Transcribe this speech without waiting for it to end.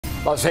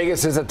Las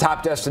Vegas is a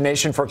top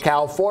destination for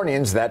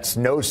Californians. That's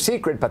no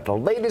secret, but the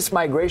latest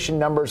migration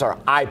numbers are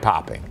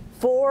eye-popping.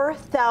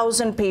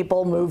 4,000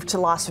 people moved to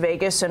Las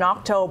Vegas in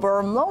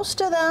October.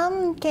 Most of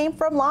them came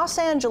from Los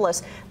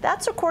Angeles.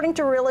 That's according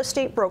to real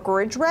estate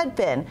brokerage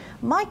Redfin.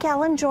 Mike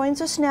Allen joins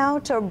us now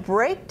to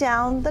break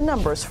down the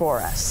numbers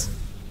for us.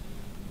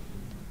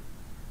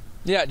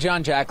 Yeah,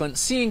 John, Jacqueline,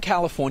 seeing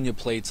California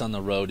plates on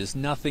the road is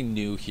nothing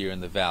new here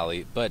in the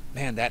Valley. But,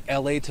 man, that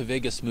LA to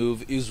Vegas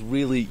move is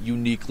really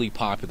uniquely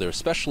popular,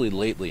 especially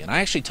lately. And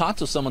I actually talked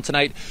to someone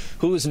tonight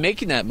who is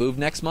making that move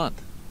next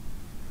month.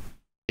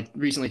 I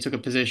recently took a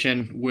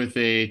position with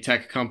a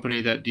tech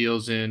company that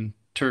deals in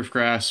turf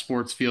grass,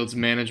 sports fields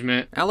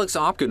management. Alex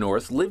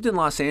Opgenorth lived in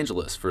Los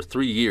Angeles for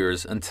 3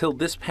 years until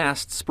this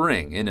past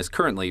spring and is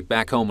currently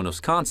back home in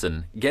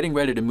Wisconsin, getting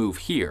ready to move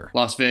here.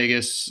 Las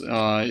Vegas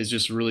is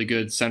just a really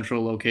good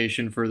central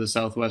location for the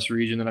Southwest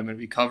region that I'm going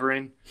to be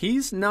covering.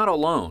 He's not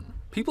alone.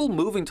 People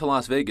moving to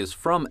Las Vegas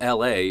from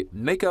LA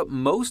make up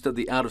most of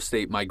the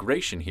out-of-state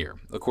migration here,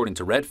 according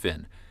to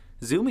Redfin.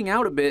 Zooming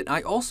out a bit,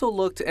 I also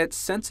looked at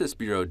Census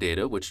Bureau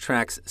data, which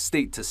tracks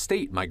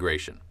state-to-state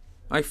migration.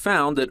 I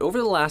found that over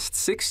the last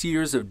 6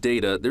 years of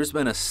data, there's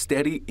been a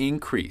steady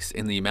increase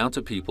in the amount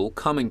of people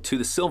coming to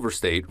the Silver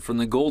State from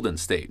the Golden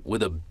State,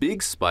 with a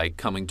big spike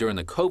coming during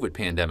the COVID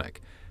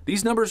pandemic.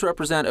 These numbers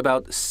represent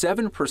about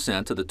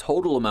 7% of the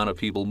total amount of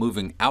people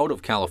moving out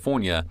of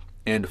California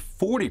and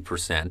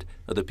 40%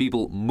 of the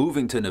people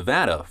moving to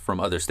Nevada from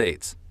other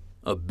states.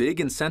 A big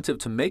incentive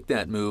to make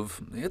that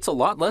move, it's a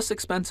lot less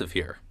expensive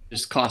here.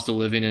 Just cost of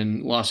living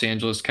in Los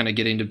Angeles kind of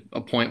getting to a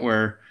point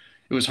where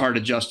it was hard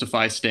to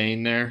justify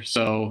staying there,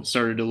 so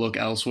started to look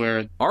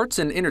elsewhere. Arts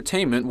and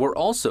entertainment were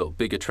also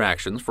big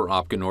attractions for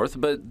Opgenorth,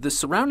 but the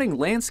surrounding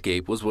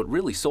landscape was what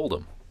really sold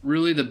him.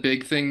 Really the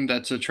big thing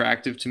that's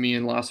attractive to me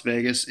in Las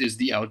Vegas is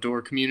the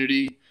outdoor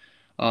community.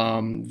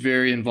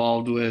 Very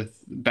involved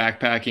with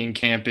backpacking,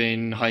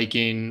 camping,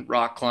 hiking,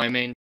 rock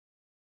climbing.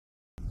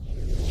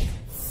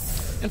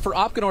 And for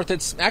Opgenorth,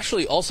 it's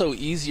actually also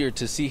easier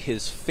to see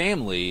his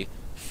family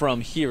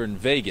from here in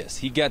Vegas.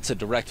 He gets a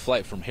direct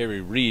flight from Harry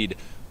Reid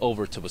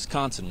over to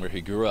Wisconsin, where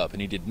he grew up, and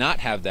he did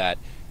not have that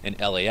in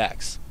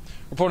LAX.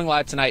 Reporting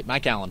live tonight,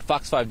 Mike Allen,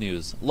 Fox 5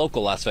 News,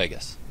 local Las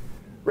Vegas.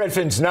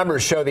 Redfin's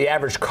numbers show the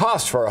average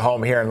cost for a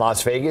home here in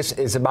Las Vegas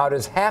is about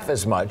half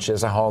as much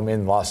as a home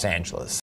in Los Angeles.